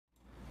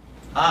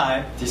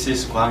Hi, this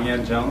is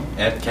Kwanghyeon Jeong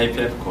at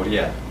KPF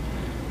Korea.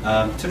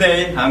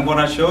 Today I'm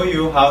gonna show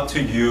you how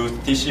to use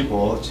TC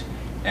boards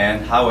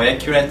and how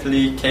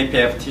accurately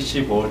KPF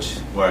TC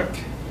boards work.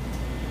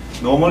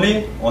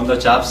 Normally on the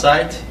job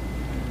site,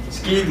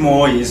 skid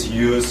mower is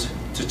used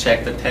to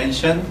check the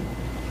tension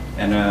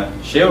and a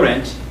shear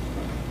wrench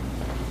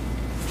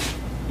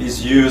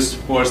is used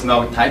for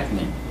snug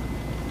tightening.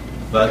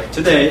 But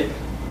today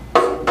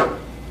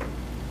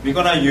we're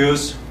gonna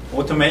use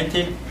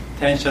automatic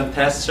tension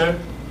tester,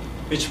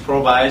 which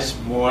provides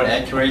more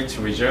accurate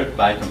result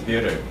by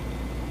computer.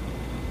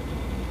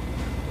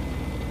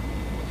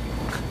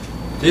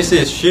 This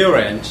is shear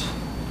wrench.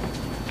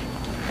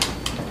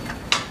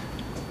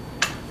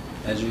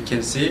 As you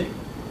can see,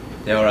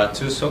 there are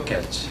two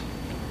sockets.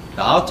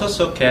 The outer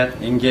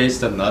socket engages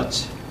the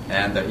nut,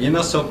 and the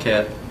inner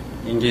socket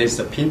engages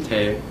the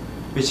pintail,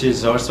 which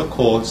is also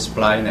called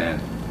spline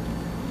end.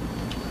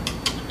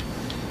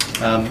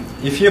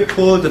 If you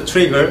pull the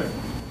trigger,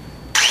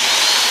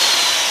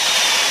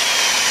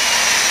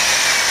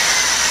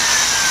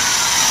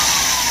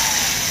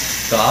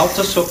 the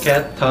outer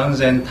socket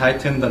turns and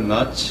tightens the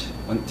nut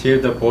until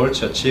the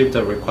bolts achieve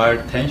the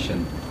required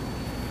tension.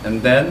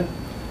 And then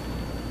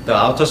the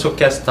outer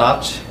socket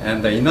stops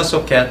and the inner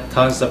socket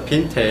turns the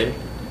pintail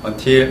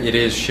until it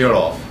is sheared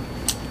off.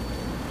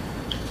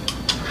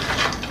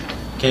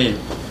 Okay,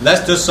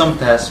 let's do some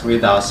tests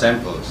with our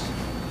samples.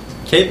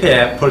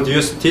 KPF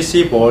produced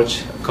TC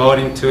bolts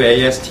according to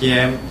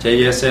ASTM,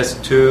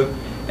 JSS2,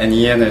 and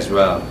EN as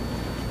well.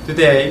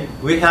 Today,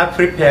 we have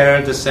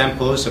prepared the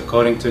samples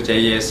according to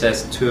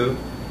JSS2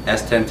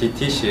 S10T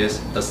tissues.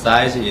 The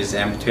size is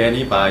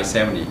M20 by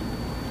 70.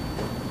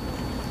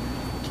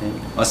 Okay.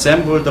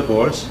 Assemble the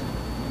bolts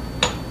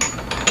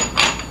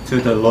to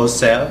the load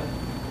cell,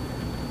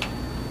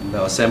 and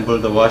assemble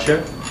the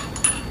washer,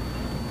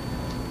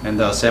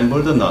 and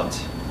assemble the nut.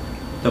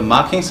 The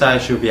marking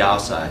side should be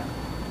outside.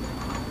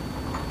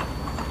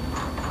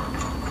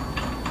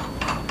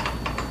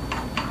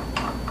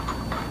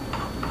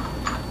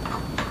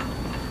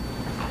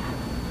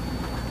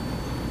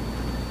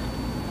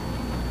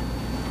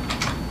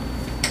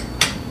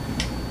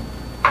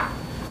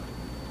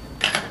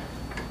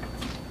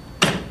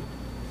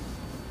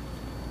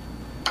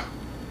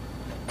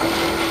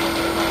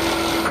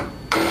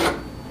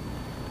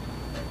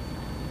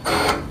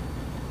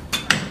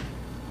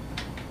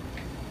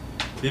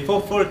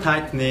 Before full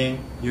tightening,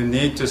 you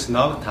need to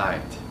snug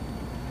tight.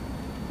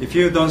 If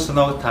you don't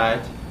snug tight,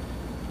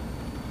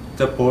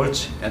 the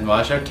bolts and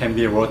washer can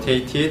be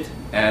rotated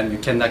and you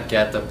cannot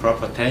get the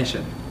proper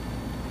tension.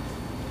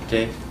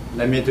 Okay,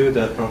 let me do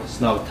the proper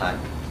snug tight.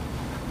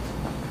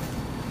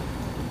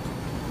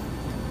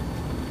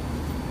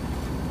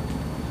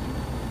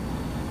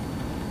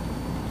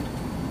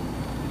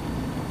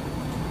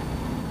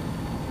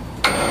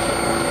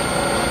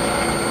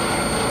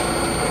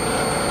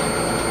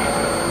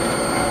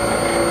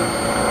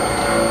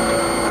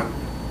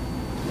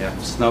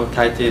 Snug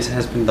tight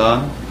has been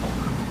done.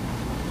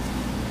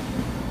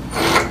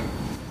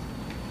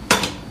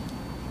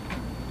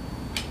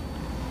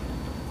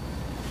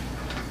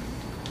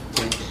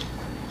 Okay.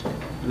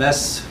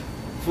 Let's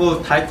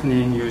full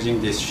tightening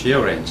using this shear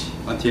wrench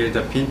until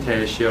the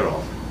pintail shear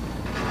off.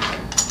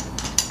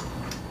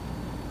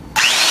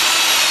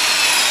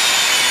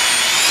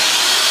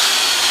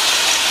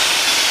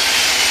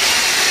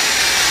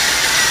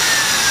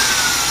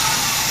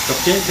 The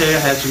pintail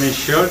has been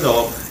sheared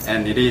off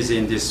and it is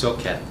in this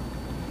socket.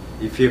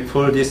 If you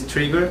pull this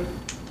trigger,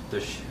 the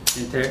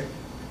pintail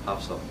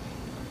pops up.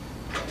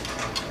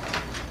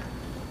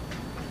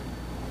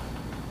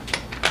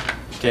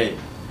 Okay,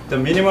 the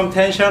minimum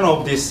tension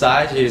of this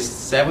size is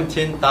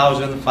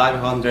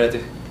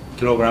 17,500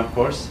 kilogram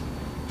force,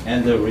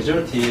 and the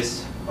result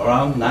is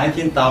around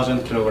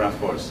 19,000 kilogram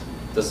force.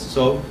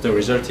 So the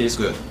result is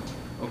good.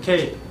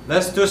 Okay,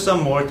 let's do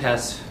some more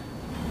tests.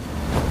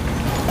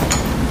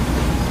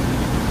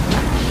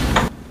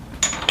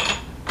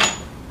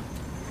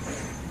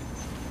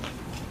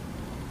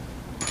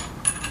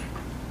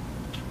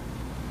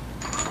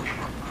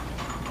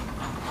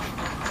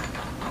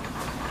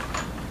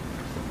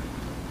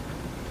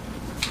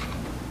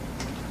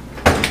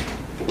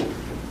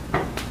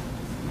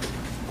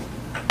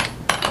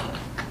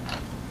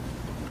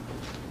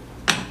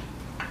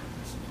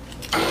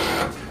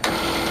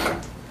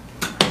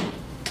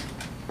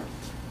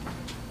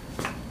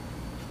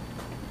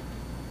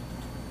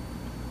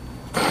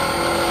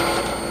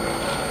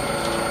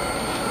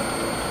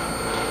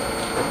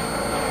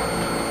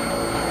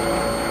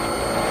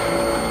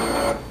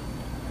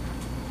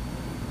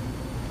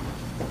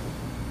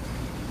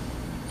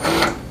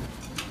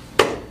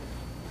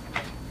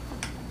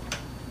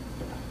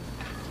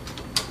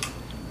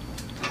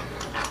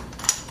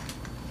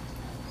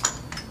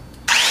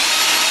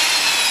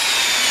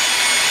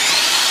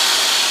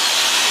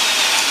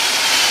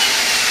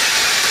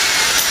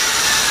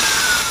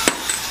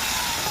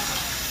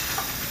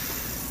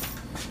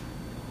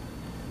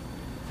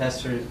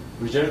 test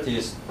result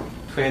is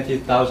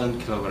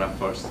 20,000 kilogram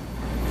force.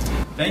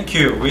 Thank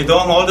you. We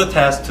done all the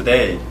tests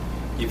today.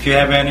 If you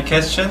have any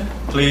question,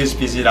 please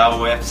visit our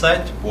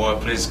website or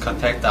please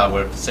contact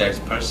our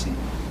salesperson.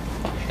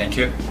 Thank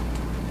you.